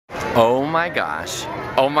Oh my gosh.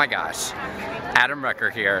 Oh my gosh. Adam Rucker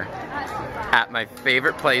here at my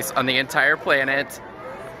favorite place on the entire planet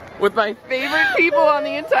with my favorite people on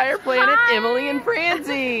the entire planet, Hi. Emily and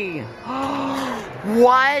Franze.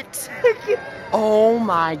 What? Oh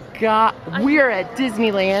my god. We're at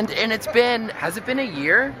Disneyland and it's been, has it been a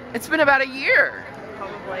year? It's been about a year.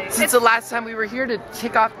 Probably. Since the last time we were here to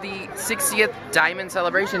kick off the 60th Diamond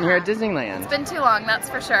Celebration here at Disneyland. It's been too long, that's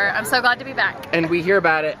for sure. I'm so glad to be back. And we hear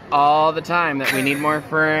about it all the time that we need more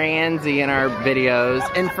Franze in our videos.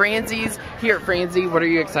 And Franze's here. Franze, what are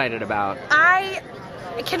you excited about? I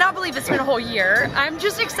cannot believe it's been a whole year. I'm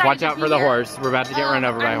just excited. Watch out to for be the here. horse. We're about to get run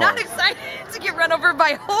over by a I'm horse. not excited to get run over by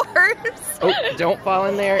a horse. Oh, don't fall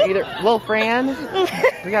in there either. Little Fran,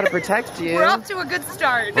 we gotta protect you. We're off to a good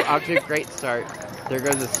start. We're off to a great start. There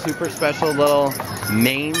goes a super special little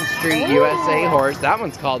Main Street USA horse. That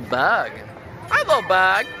one's called Bug. Hi, little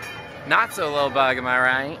Bug. Not so little Bug, am I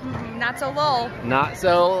right? Not so low. Not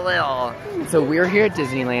so little. So we're here at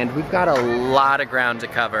Disneyland. We've got a lot of ground to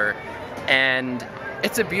cover. And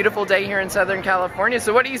it's a beautiful day here in Southern California.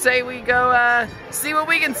 So what do you say we go see what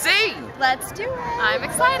we can see? Let's do it. I'm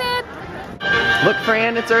excited. Look,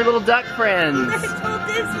 Fran, it's our little duck friends. Little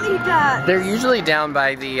Disney ducks. They're usually down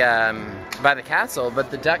by the castle, but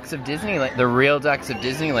the ducks of Disneyland, the real ducks of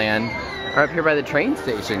Disneyland, are up here by the train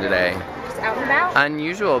station today. Just out and about.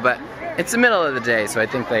 Unusual, but it's the middle of the day, so I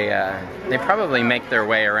think they probably make their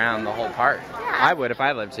way around the whole park. Yeah. I would if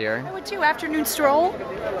I lived here. I would too. Afternoon stroll.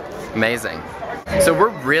 Amazing. So we're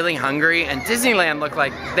really hungry, and Disneyland looked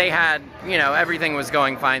like they had, you know, everything was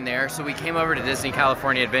going fine there. So we came over to Disney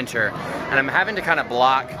California Adventure, and I'm having to kind of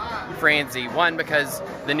block Franze, one, because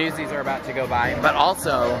the newsies are about to go by, but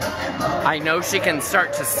also I know she can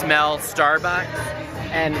start to smell Starbucks,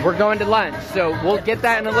 and we're going to lunch, so we'll get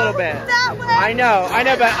that in a little bit. That way. I know,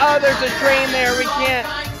 but oh, there's a train there. We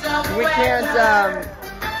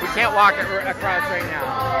can't walk across right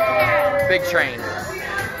now. Big train.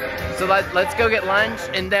 So let's go get lunch,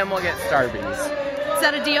 and then we'll get Starbies. Is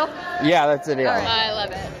that a deal? Yeah, that's a deal. All right. I love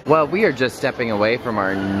it. Well, we are just stepping away from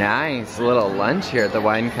our nice little lunch here at the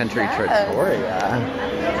Wine Country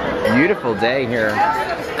Trattoria. Beautiful day here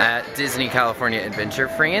at Disney California Adventure.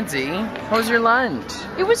 Franze, how was your lunch?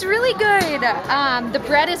 It was really good. The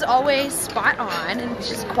bread is always spot on, and it's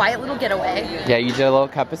just a quiet little getaway. Yeah, you did a little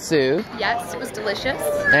cup of soup. Yes, it was delicious.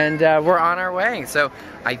 And we're on our way. So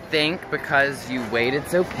I think because you waited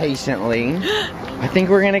so patiently, I think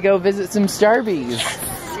we're gonna go visit some Starbies.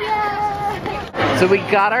 So we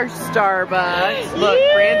got our Starbucks. Look,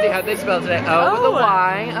 Franze, how'd they spell today? O with a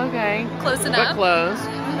Y, okay. Close enough. But close.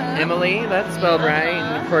 Emily, that's spelled right.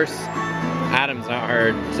 And of course, Adam's not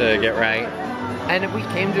hard to get right. And we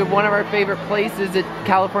came to one of our favorite places at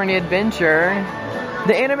California Adventure,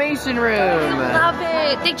 the animation room. I love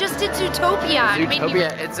it. They just did Zootopia. It made me-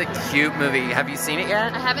 Zootopia, it's a cute movie. Have you seen it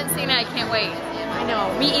yet? I haven't seen it. I can't wait. I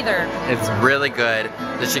know. Me either. It's really good.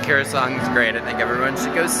 The Shakira song is great. I think everyone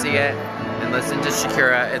should go see it and listen to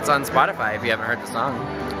Shakira. It's on Spotify if you haven't heard the song.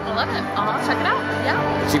 I love it. I'll check it out.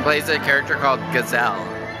 Yeah. She plays a character called Gazelle.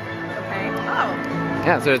 Okay. Oh.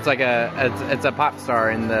 Yeah, so it's like it's a pop star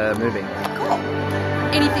in the movie. Cool.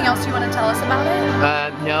 Anything else you want to tell us about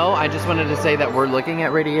it? No, I just wanted to say that we're looking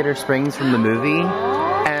at Radiator Springs from the movie,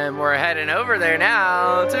 and we're heading over there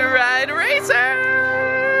now to ride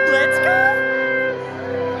Racer. Let's go.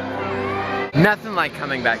 Nothing like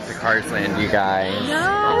coming back to Carsland, you guys.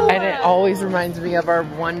 No. And it always reminds me of our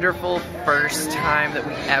wonderful first time that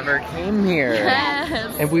we ever came here.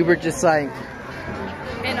 Yes. And we were just like,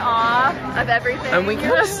 In awe of everything. and we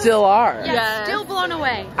kind of still are. Yes. Still blown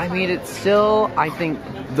away. I mean, it's still, I think,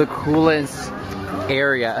 the coolest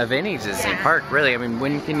area of any Disney park, really. I mean,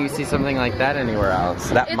 when can you see something like that anywhere else?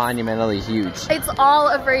 That monumentally huge. It's all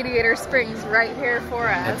of Radiator Springs right here for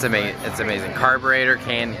us. It's amazing. It's amazing. Carburetor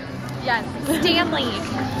can. Yes. Stanley.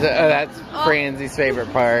 That's Franze's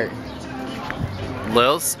favorite part.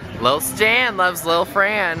 Lil Stan loves Lil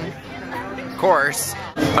Fran. Of course.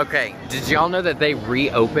 Okay, did y'all know that they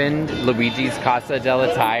reopened Luigi's Casa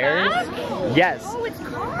della Tires? Yes. Oh, it's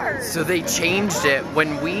cars. So they changed it.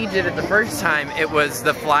 When we did it the first time, it was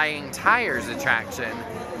the Flying Tires attraction.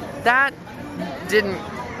 That didn't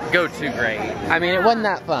go too great. I mean, it wasn't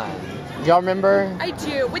that fun. Y'all remember? I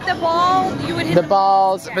do. With the ball, you would hit The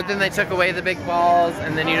balls, Yeah. but then they took away the big balls,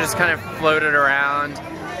 and then you just kind of floated around.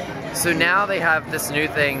 So now they have this new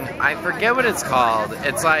thing. I forget what it's called.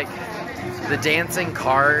 It's like the dancing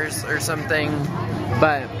cars or something,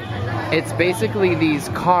 but it's basically these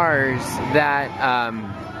cars that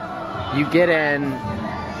you get in,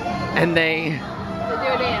 and they do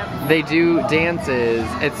a dance. they do dances.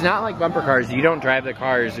 It's not like bumper cars. You don't drive the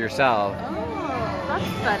cars yourself. Oh, that's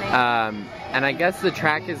funny. And I guess the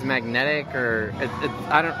track is magnetic, or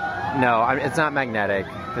I don't know. It's not magnetic,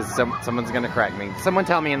 because someone's gonna correct me. Someone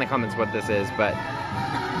tell me in the comments what this is, but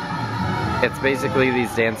it's basically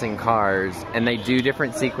these dancing cars, and they do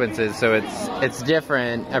different sequences, so it's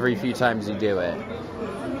different every few times you do it.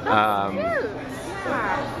 That's cute.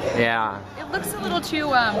 Yeah. It looks a little too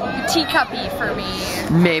teacuppy for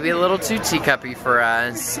me. Maybe a little too teacuppy for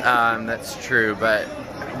us. That's true, but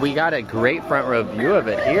we got a great front row view of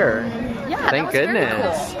it here. Yeah, thank that was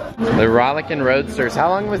goodness. very cool. The Rollickin' Roadsters. How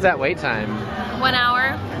long was that wait time? 1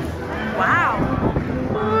 hour. Wow.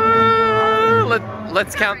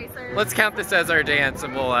 Let's count this as our dance,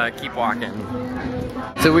 and we'll keep walking.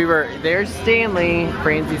 So there's Stanley,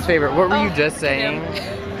 Franze's favorite. What were you just saying?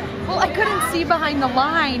 Well, I couldn't see behind the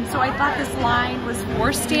line, so I thought this line was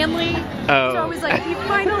for Stanley. Oh. So I was like, he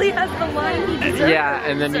finally has the line he deserves. Yeah,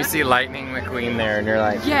 and then you see Lightning McQueen there, and you're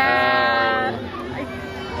like, yeah.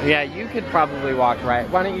 Oh. Yeah, you could probably walk right.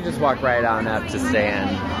 Why don't you just walk right on up to Stan?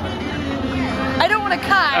 I don't want to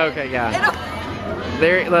cut. Okay, yeah.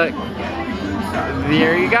 There, look.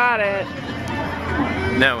 There you got it.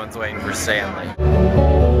 No one's waiting for Stanley.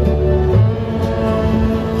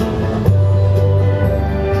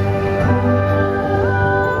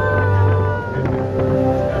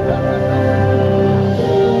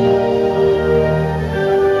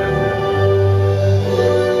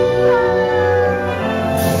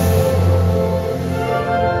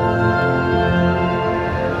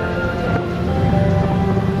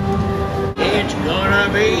 It's gonna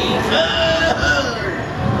be fun!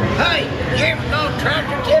 Hey, you ever go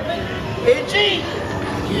tractor tipping? It's easy.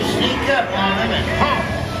 You sneak up on them and honk.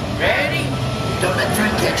 Ready? Don't let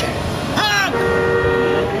Frank catch you. Honk!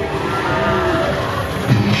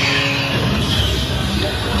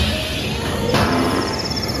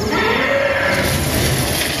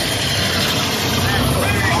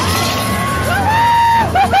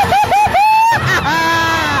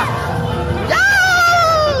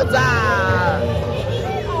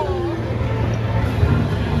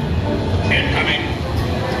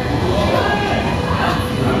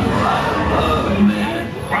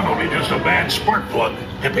 Probably just a bad spark plug,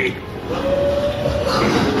 hippie.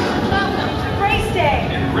 Race day.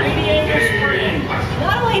 Radiator spring.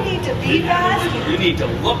 Not only need to be fast, You need to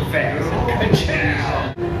look fast. Good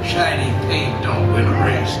job. Shiny paint don't win a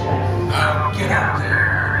race. Now get out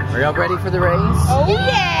there. Are y'all ready for the race? Oh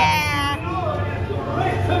yeah!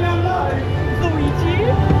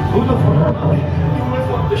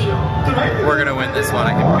 We're gonna win this one,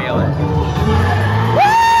 I can feel it.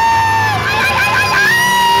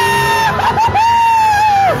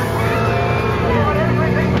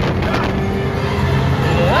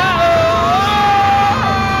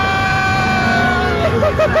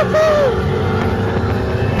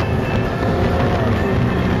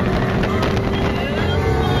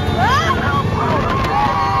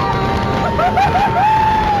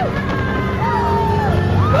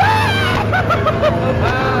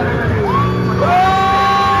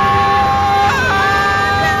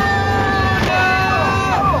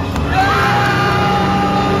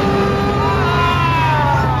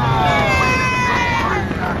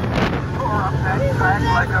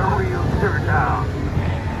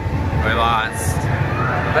 We lost.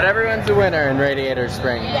 But everyone's a winner in Radiator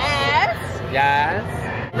Springs. Yes! Yes?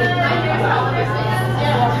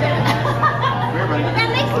 That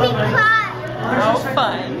makes me cry. Oh,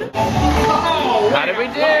 fun. How did we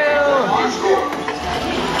do?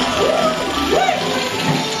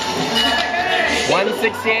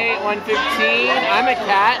 168, 115. I'm a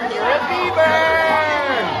cat and you're a beaver.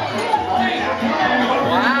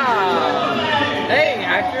 Wow. Hey,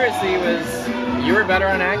 accuracy was, you were better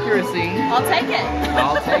on accuracy. I'll take it.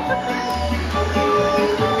 I'll take it.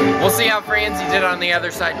 We'll see how Franze did on the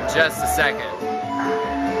other side in just a second.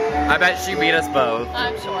 I bet she beat us both.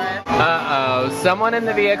 I'm sure. Uh-oh, someone in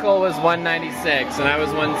the vehicle was 196 and I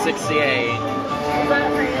was 168.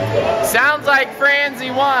 Sounds like Franze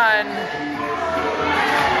won.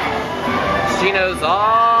 She knows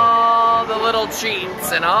all the little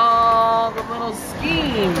cheats and all the little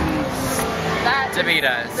schemes That's to beat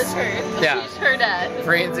us. the truth. Yeah. She sure does.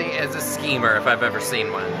 Franze is a schemer if I've ever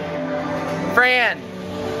seen one. Fran!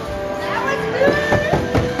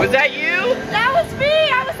 Was that you? That was me.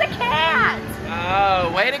 I was the cat.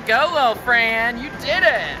 Oh, way to go, little Fran. You did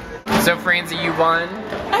it. So, Franze, you won?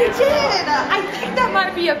 I did. I think that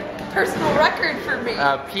might be a personal record for me.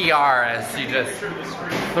 PR, as she just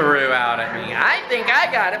threw out at me. I think I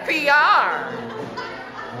got a PR.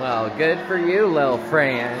 Well, good for you, little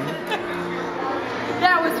Fran.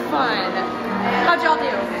 That was fun. How'd y'all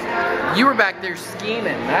do? You were back there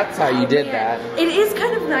scheming. That's how you did that. It is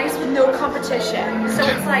kind of nice with no competition. So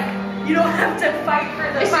it's like, you don't have to fight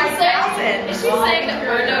for the 5,000. Is she saying that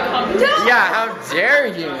we're no competition? No. Yeah, how dare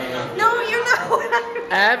you? No, you know.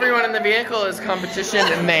 Everyone in the vehicle is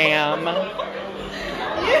competition, ma'am.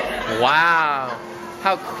 Wow.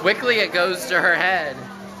 How quickly it goes to her head.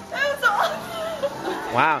 That was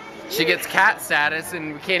awesome. Wow. She gets cat status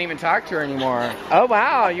and we can't even talk to her anymore. Oh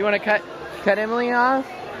wow, you want to cut Emily off?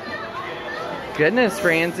 Goodness,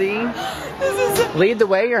 Franze. Lead the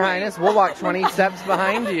way, Your Highness. We'll walk 20 steps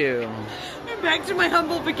behind you. I'm back to my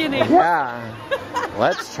humble beginning. Yeah.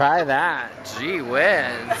 Let's try that. Gee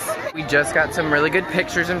whiz. We just got some really good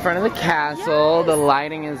pictures in front of the castle. Yes. The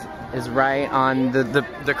lighting is right on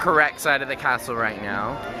the correct side of the castle right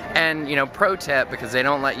now. And, you know, pro tip, because they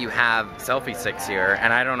don't let you have selfie sticks here,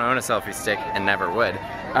 and I don't own a selfie stick and never would.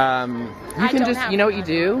 You can just, you know what you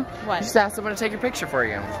do? What? You just ask someone to take your picture for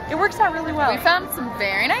you. It works out really well. We found some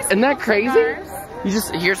very nice. Isn't that crazy? cigars. You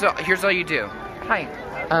just, here's all you do. Hi.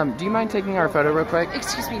 Do you mind taking our photo real quick?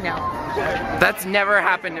 Excuse me, no. That's never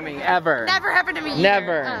happened to me, ever. Never happened to me either.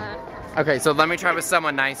 Never. Okay, so let me try with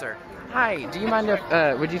someone nicer. Hi, do you mind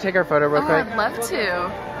if, would you take our photo real quick? I'd love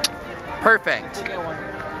to. Perfect.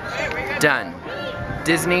 Done.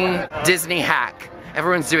 Disney hack.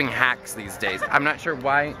 Everyone's doing hacks these days. I'm not sure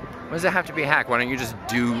why. Why does it have to be a hack? Why don't you just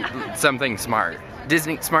do something smart?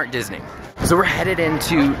 Smart Disney. So we're headed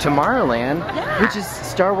into Tomorrowland, which is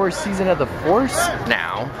Star Wars Season of the Force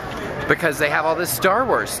now, because they have all this Star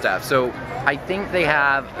Wars stuff. So I think they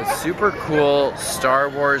have a super cool Star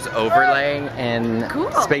Wars overlay in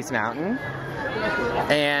Space Mountain.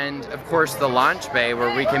 And of course the launch bay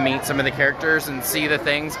where we can meet some of the characters and see the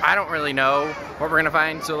things. I don't really know what we're gonna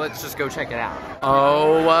find, so let's just go check it out.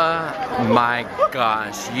 Oh my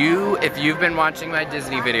gosh. If you've been watching my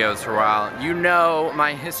Disney videos for a while, you know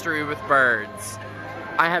my history with birds.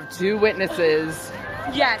 I have 2 witnesses.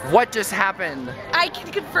 Yes. What just happened? I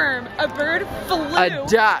can confirm, a bird flew. A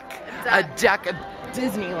duck at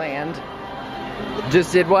Disneyland.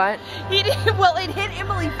 Just did what? Well, it hit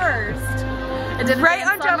Emily first. It did right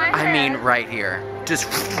on top of my I head. mean, right here. Just.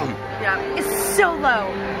 Yeah. It's so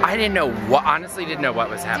low. I didn't know what. Honestly, didn't know what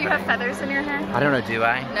was Do happening. you have feathers in your hair? I don't know. Do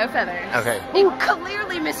I? No feathers. Okay. You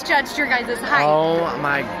clearly misjudged your guys' height. Oh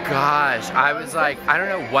my gosh. I was like, I don't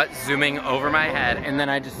know what's zooming over my head, and then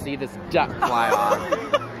I just see this duck fly off.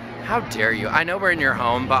 How dare you? I know we're in your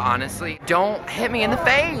home, but honestly, don't hit me in the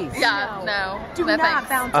face. Yeah, no. Do no not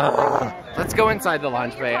thanks. bounce. Let's go inside the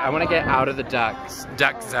launch bay. I want to get out of the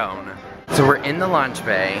duck zone. So we're in the launch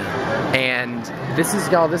bay, and this is,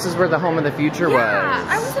 y'all, this is where the Home of the Future was.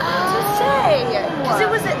 I was about to say, because it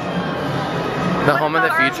was The Home of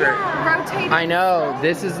the Future. rotating. I know,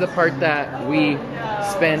 this is the part that we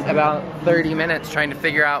spent about 30 minutes trying to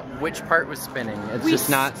figure out which part was spinning. It's just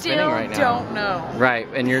not spinning right now. We still don't know. Right,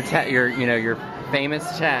 and your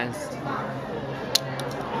famous chest.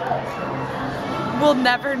 We'll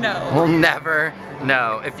never know. We'll never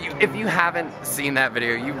know. If you haven't seen that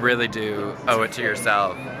video, you really do owe it to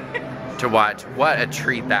yourself to watch. What a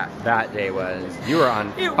treat that day was. You were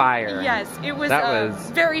on fire. Yes, it was, that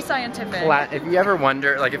was very scientific. If you ever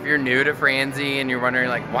wonder, like if you're new to Franze and you're wondering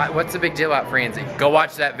like what's the big deal about Franze, go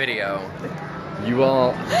watch that video. You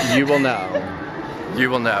will know.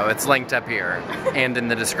 You will know. It's linked up here and in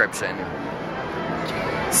the description.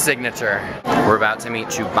 Signature. We're about to meet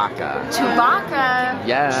Chewbacca. Chewbacca.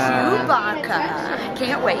 Yeah. Chewbacca.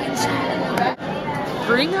 Can't wait.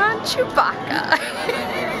 Bring on Chewbacca.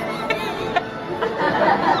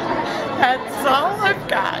 That's all I've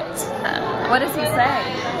got. What does he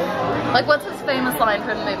say? Like, what's his famous line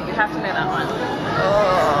from the movie? You have to know that one.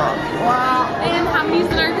 Wow. And how many's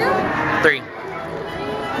in our group? 3.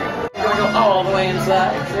 We're gonna go all the way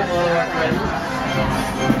inside.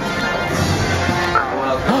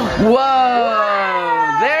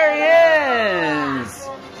 Whoa! There he is!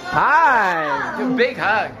 Hi! Good big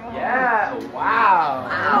hug. Yeah, wow.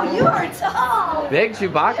 Wow, you are tall. Big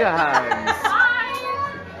Chewbacca hugs.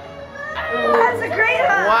 That's a great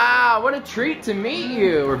hug. Wow, what a treat to meet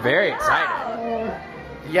you. We're very excited.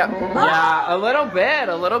 Yep. Yeah, a little bit.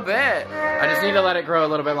 I just need to let it grow a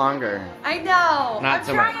little bit longer. I know. Not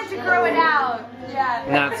so much. I'm trying to grow it out. Yeah.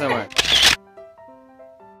 Not so much.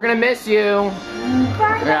 We're gonna miss you.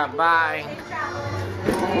 Bye. Yeah, bye.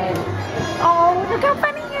 Oh, look how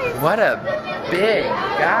funny he is. What a big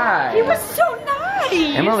guy. He was so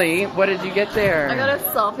nice. Emily, what did you get there? I got a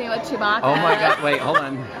selfie with Chewbacca. Oh my god, wait, hold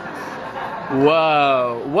on.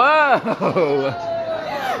 Whoa, whoa.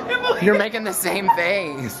 Emily, You're making the same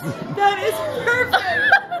face. that is perfect.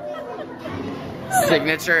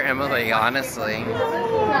 Signature Emily, honestly. He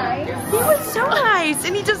was so nice,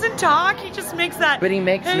 and he doesn't talk. He just makes that. But he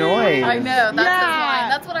makes noise. I know, that's his line.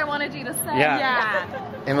 That's what I wanted you to say. Yeah.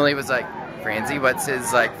 Emily was like, Franze, what's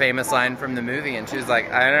his like famous line from the movie? And she was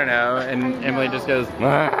like, I don't know. And Emily just goes, Now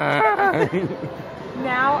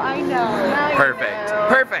I know. perfect,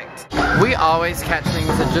 perfect. We always catch things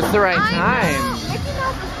at just the right time. Mickey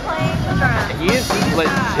Mouse is playing the drum. He is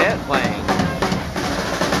legit playing.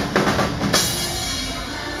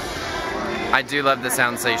 I do love the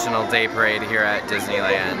sensational day parade here at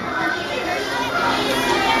Disneyland.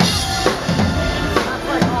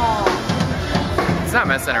 It's not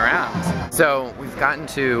messing around. So we've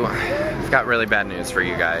got really bad news for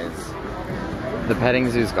you guys. The petting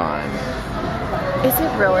zoo's gone. Is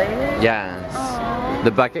it really? Yes. Aww.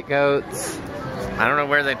 The bucket goats, I don't know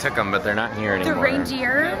where they took them, but they're not here anymore. The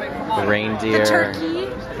reindeer? The reindeer. The turkey?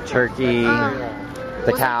 The turkey.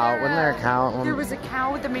 The cow. Wasn't there a cow? There was a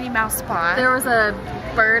cow with a Minnie Mouse spot. There was a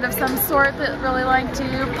bird of some sort that really liked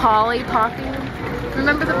you. Polly, Poppy.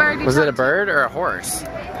 Remember the bird you Was it a talked bird or a horse?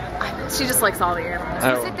 to? She just likes all the animals.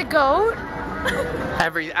 Oh. Was it the goat?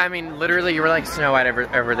 I mean, literally, you were like Snow White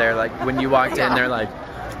over there. Like when you walked in, they're like,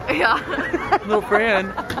 Yeah. little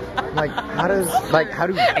friend. Like how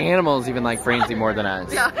do animals even like Franze more than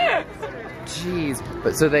us? Yeah. Jeez.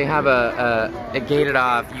 But so they have it gated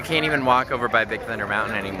off. You can't even walk over by Big Thunder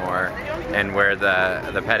Mountain anymore, and where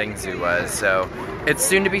the petting zoo was. So it's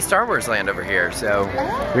soon to be Star Wars Land over here. So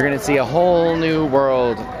you're gonna see a whole new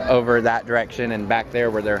world over that direction and back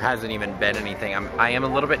there where there hasn't even been anything. I am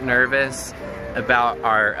a little bit nervous about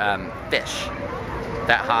our fish.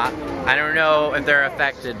 That hot. I don't know if they're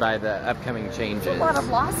affected by the upcoming changes. A lot of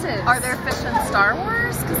losses. Are there fish in Star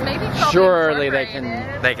Wars? Because maybe they'll be Surely they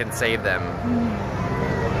incorporated. can save them.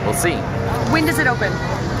 We'll see. When does it open?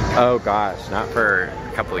 Oh gosh, not for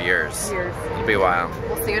a couple of years. It'll be a while.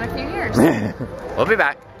 We'll see you in a few years. We'll be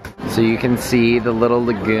back. So you can see the little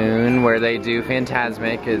lagoon where they do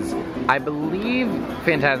Fantasmic is, I believe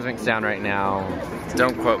Fantasmic's down right now.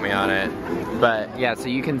 Don't quote me on it. But yeah, so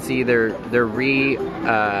you can see they're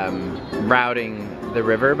routing the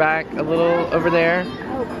river back a little over there.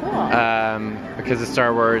 Oh, cool. Because of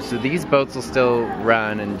Star Wars. So these boats will still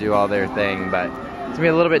run and do all their thing, but it's gonna be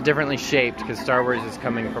a little bit differently shaped because Star Wars is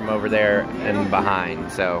coming from over there and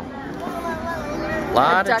behind. So a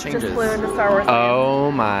lot of changes. Just flew into Star Wars.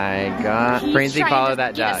 Oh my god. Franze, follow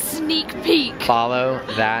that Get duck. a sneak peek. Follow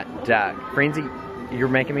that duck. Franze, you're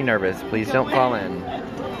making me nervous. Please don't fall in.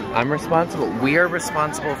 I'm responsible. We are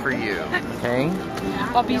responsible for you, okay?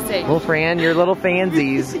 I'll be safe. Well, Fran, your little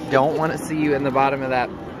fansies don't want to see you in the bottom of that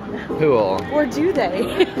pool. Or do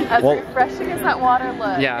they? As refreshing as that water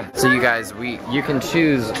looks. Yeah. So you guys, you can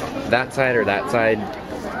choose that side or that side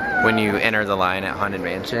when you enter the line at Haunted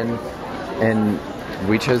Mansion. And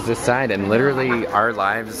we chose this side, and literally our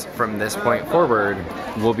lives from this point forward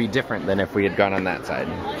will be different than if we had gone on that side.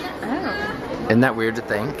 Oh. Isn't that weird to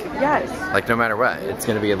think? Yes. Like no matter what, it's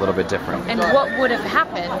gonna be a little bit different. And what would have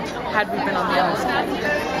happened had we been on the other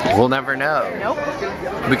side? We'll never know. Nope.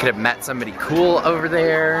 We could have met somebody cool over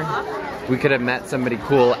there. We could have met somebody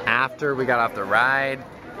cool after we got off the ride.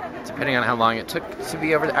 Depending on how long it took to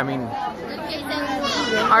be over there. I mean,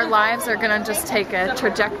 Our lives are gonna just take a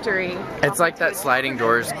trajectory. it's like that Sliding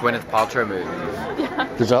Doors Gwyneth Paltrow movie. Yeah.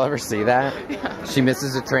 Did y'all ever see that? Yeah. She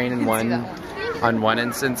misses a train in one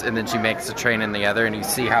instance, and then she makes a train in the other, and you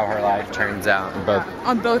see how her life turns out in both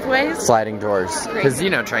On both ways? sliding doors. Because you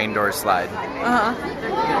know train doors slide. Uh-huh.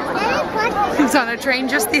 I was on a train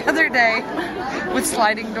just the other day with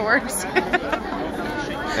sliding doors.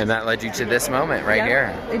 And that led you to this moment right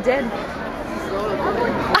here. It did.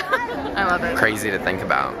 I love it. Crazy to think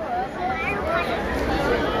about.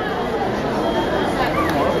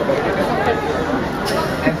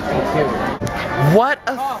 What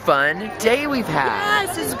a fun day we've had.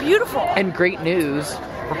 Yes, it's beautiful. And great news,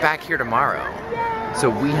 we're back here tomorrow. So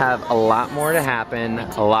we have a lot more to happen,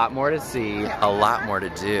 a lot more to see, a lot more to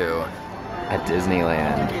do at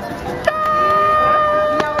Disneyland.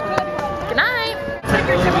 Good night.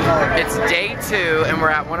 It's day 2 and we're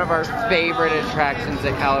at one of our favorite attractions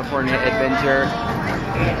at California Adventure.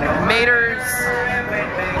 Mater's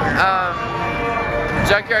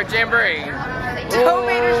Junkyard Jamboree.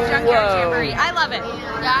 Tomater's Junkyard Jamboree. I love it.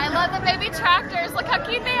 Yeah, I love the baby tractors. Look how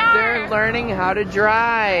cute they are. They're learning how to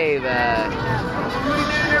drive.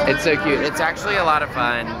 It's so cute. It's actually a lot of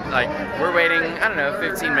fun. Like, we're waiting, I don't know,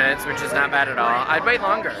 15 minutes, which is not bad at all. I'd wait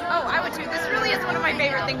longer. Oh, I would too. This really is one of my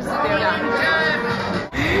favorite things to do.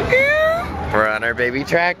 We're on our baby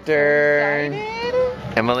tractor.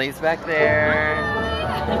 Emily's back there.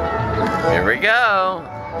 Here we go.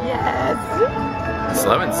 Yes.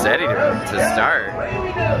 Slow and steady to start.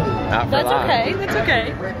 Not for That's long. okay. That's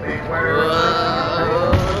okay.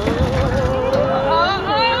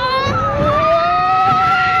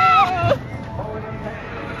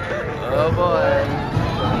 Oh boy.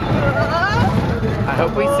 I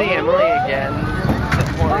hope we see Emily again at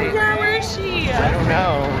some point. Oh yeah, where is she? I don't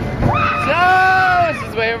know. No!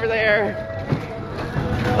 She's way over there.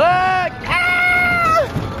 Look! Ah!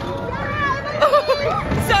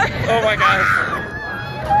 Sorry. Oh my gosh.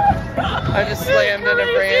 I just slammed into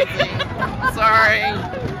Franze. Sorry.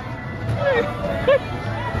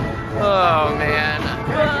 Oh man.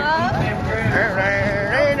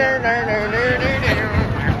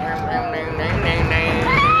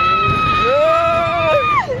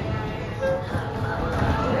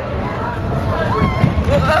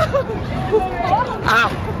 Ow.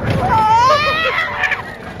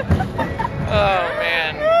 Oh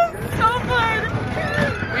man. So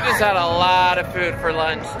fun. We just had a lot of food for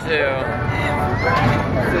lunch too.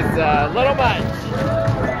 This is a little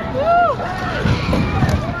much.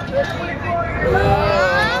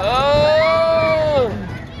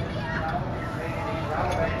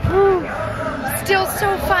 Still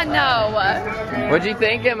so fun though. What'd you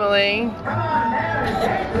think, Emily?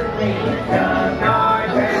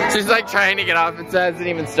 She's like trying to get off and hasn't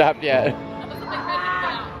even stopped yet.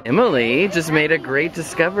 Emily just made a great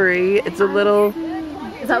discovery. It's a little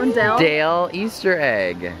Is that one Dale? Dale Easter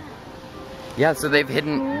egg. Yeah, so they've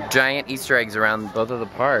hidden giant Easter eggs around both of the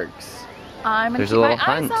parks. I'm gonna There's keep a little my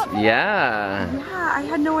eyes hunt. out. Yeah. Yeah, I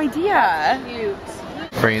had no idea. Cute.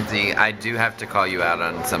 Franze, I do have to call you out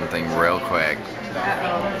on something real quick.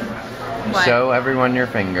 What? Show everyone your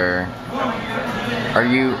finger. Are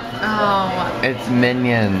you... Oh. It's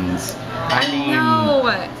Minions. I mean...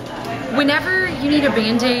 No. Whenever you need a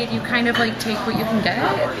Band-Aid, you kind of like take what you can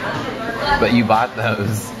get. But you bought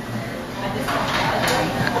those.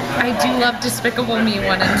 I do love Despicable Me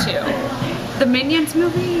 1 and 2. The Minions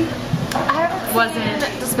movie wasn't.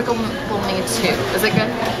 Despicable Me 2. Is it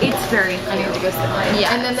good? It's very I need to go see it.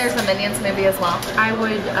 Yeah. And then there's a Minions movie as well. I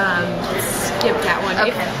would skip that one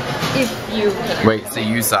Okay. if you could. Wait, so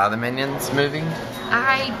you saw the Minions movie?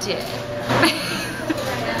 I did.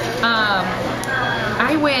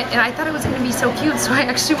 I went and I thought it was going to be so cute, so I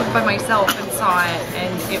actually went by myself and saw it,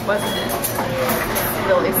 and it wasn't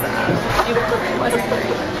Really sad. It wasn't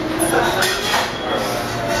great.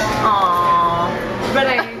 Aww. But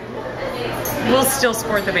I will still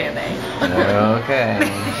sport the Band-Aid. Okay.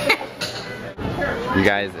 You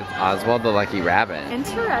guys, it's Oswald the Lucky Rabbit.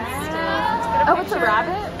 Interesting. Oh, it's a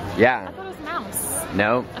rabbit? Yeah. I thought it was a mouse.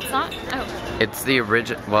 No, It's not? Oh. it's the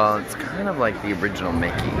original. Well, it's kind of like the original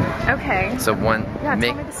Mickey. Okay. So one Yeah,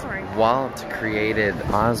 tell me the story. Walt created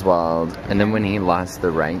Oswald, and then when he lost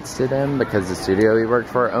the rights to them because the studio he worked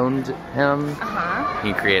for owned him, Uh-huh.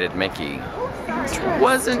 he created Mickey.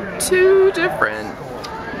 Wasn't too different,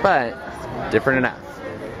 but different enough.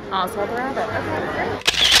 Oswald the rabbit. Okay.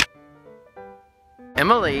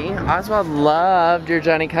 Emily, Oswald loved your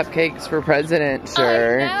Johnny Cupcakes for President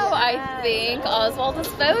shirt. I know. I think Oswald is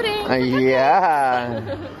voting.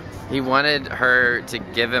 Yeah. He wanted her to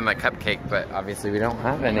give him a cupcake, but obviously we don't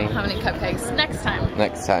have any. How many cupcakes? Next time.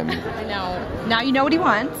 Next time. I know. Now you know what he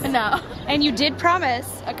wants. No. And you did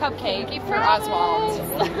promise a cupcake for Oswald.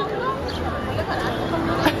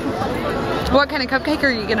 What kind of cupcake are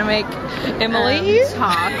you gonna make, Emily?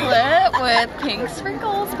 Chocolate with pink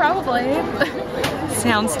sprinkles, probably.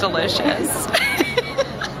 Sounds delicious.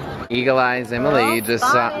 Eagle Eyes Emily just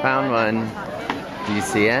found one. Do you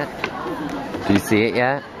see it? Do you see it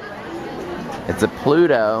yet? It's a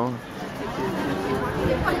Pluto.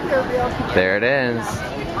 There it is.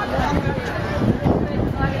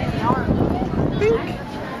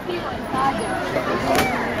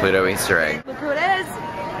 Pluto Easter egg. Look who it is.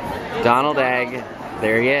 Donald egg.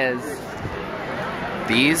 There he is.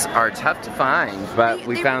 These are tough to find, but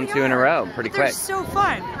we found two in a row pretty They're quick. so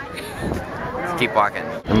fun. Let's keep walking.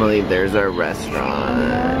 Emily, there's our restaurant.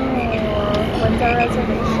 When's our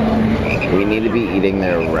reservation? We need to be eating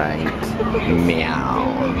there right.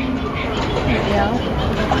 Meow.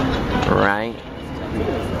 Yeah. Right?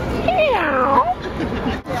 Meow.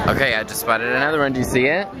 Okay, I just spotted another one. Do you see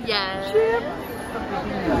it? Yes.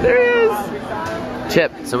 There he is.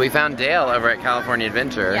 Chip. So we found Dale over at California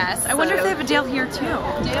Adventure. Yes. I wonder if they have a Dale here too.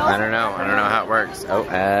 I don't know. I don't know how it works. Oh,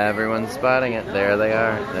 everyone's spotting it. There they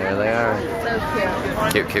are. There they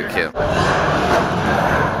are. So cute. Cute, cute, cute.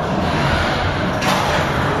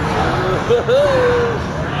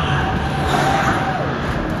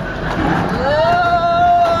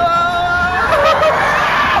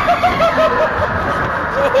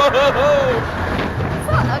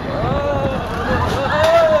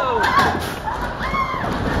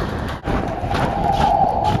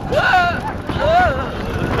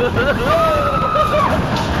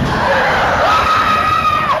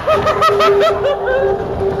 The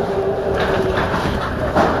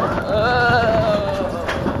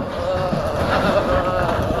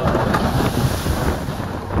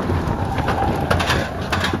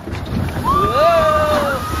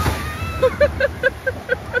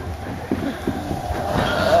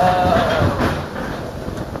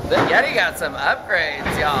Yeti got some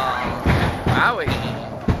upgrades, y'all. Wowie.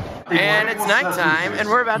 And it's nighttime, and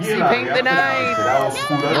we're about to see Paint the Night.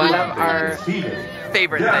 One of our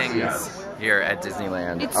favorite things here at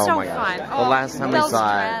Disneyland. It's oh so my gosh. fun. The last time Belle's we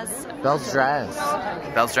saw dress. it. Belle's dress.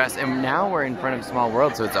 Belle's dress. And now we're in front of Small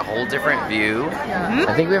World, so it's a whole different view.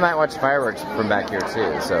 I think we might watch fireworks from back here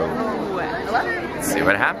too, so let's see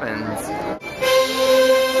what happens.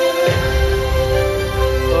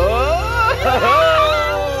 Oh!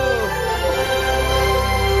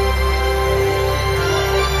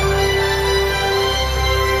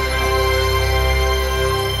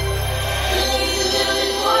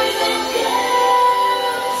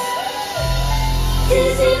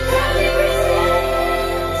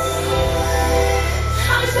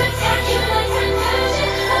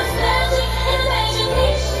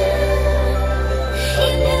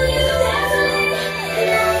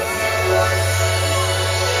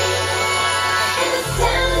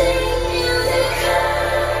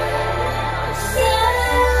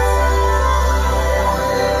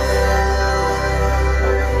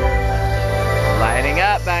 Lighting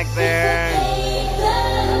up back there.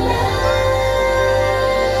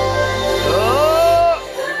 Oh!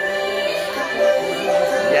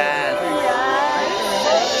 Yes.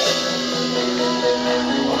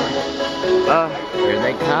 Oh, here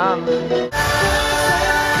they come.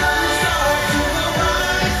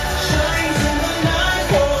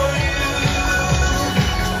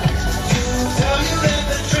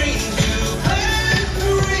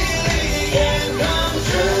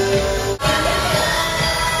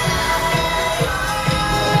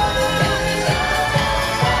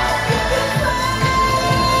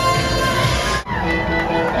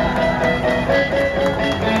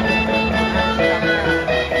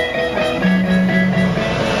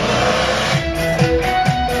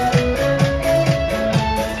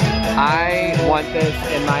 I want this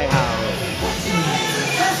in my house.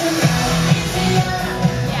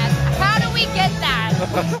 Yes. How do we get that?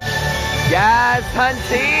 Yes,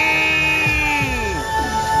 Hunty!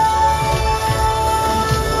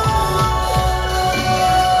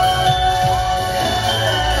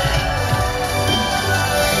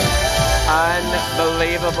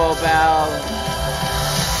 Unbelievable, Belle.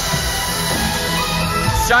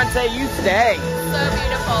 Shantae, you stay. So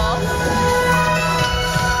beautiful.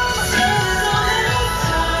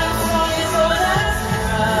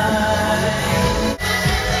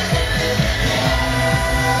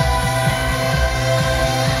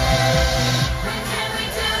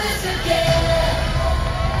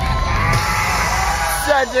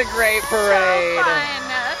 Such a great parade. So fun.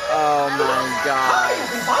 Oh my God.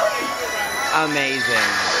 Amazing.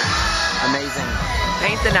 Amazing.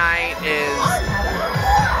 Paint the Night is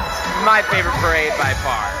my favorite parade by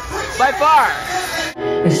far. By far.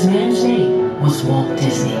 This man's name was Walt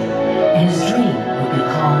Disney, and his dream would be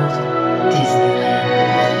called Disneyland.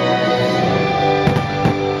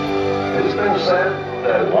 It's been said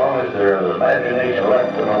that as long as there is imagination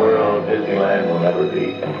left in the world, Disneyland will never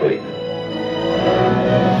be complete.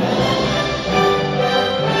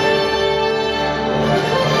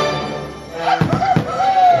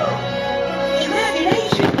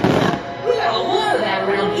 Imagination? We got a lot of that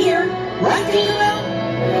around here. Right, Tinkerbell?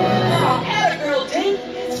 Oh, atta girl, Tink.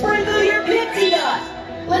 Sprinkle your pixie dust.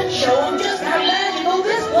 Let's show them just how magical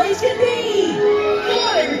this place can be. Come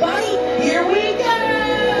on, everybody. Here we go.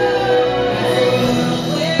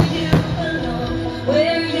 Where you belong,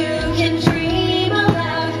 where you can dream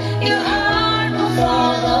aloud. Your heart will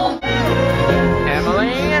follow.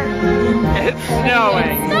 Emily, it's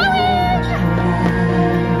snowing.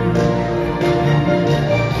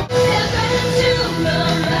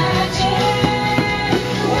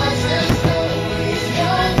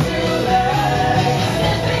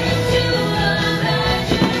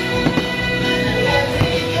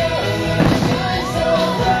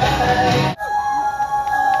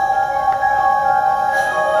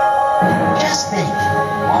 Just think,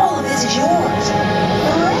 all of this is yours.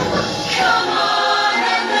 Forever. Come on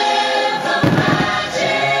and live the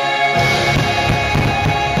magic.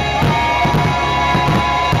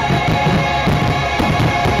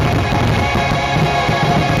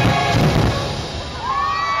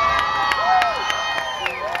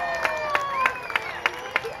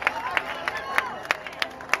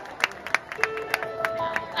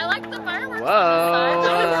 I like the fireworks. Whoa.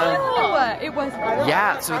 It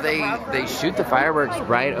Yeah, so they shoot the fireworks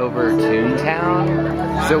right over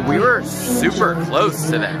Toontown. So we were super close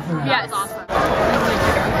to them. Yes.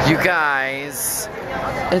 You guys,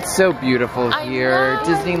 it's so beautiful here.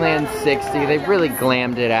 Disneyland 60, they really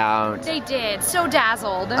glammed it out. They did. So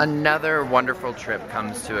dazzled. Another wonderful trip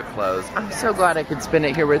comes to a close. I'm so glad I could spend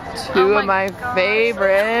it here with two of my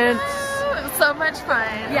favorites. So much fun.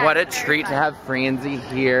 Yes. What a treat to have Franze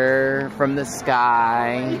here from the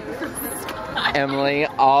sky. Emily,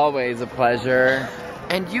 always a pleasure.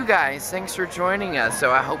 And you guys, thanks for joining us.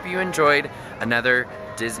 So I hope you enjoyed another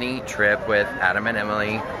Disney trip with Adam and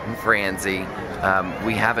Emily and Franze.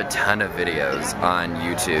 We have a ton of videos on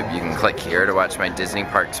YouTube. You can click here to watch my Disney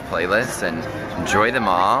Parks playlist and enjoy them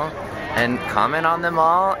all and comment on them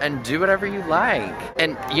all and do whatever you like.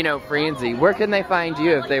 And you know, Franze, where can they find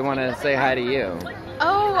you if they want to say hi to you?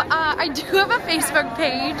 Oh, I do have a Facebook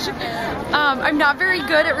page. I'm not very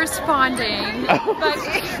good at responding.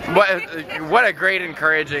 But what a great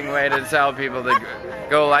encouraging way to tell people to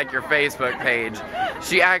go like your Facebook page.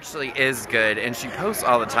 She actually is good and she posts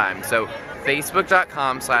all the time. So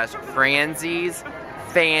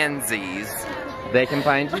facebook.com/FranzesFansies. They can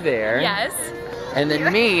find you there. Yes. And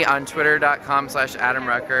then me on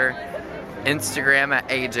twitter.com/AdamRucker, Instagram at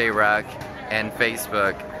ajruck, and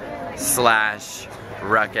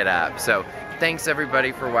Facebook/RuckItUp. So thanks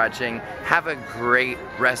everybody for watching. Have a great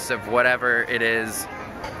rest of whatever it is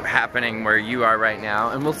happening where you are right now,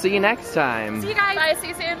 and we'll see you next time. See you guys. Bye. See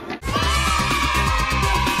you soon.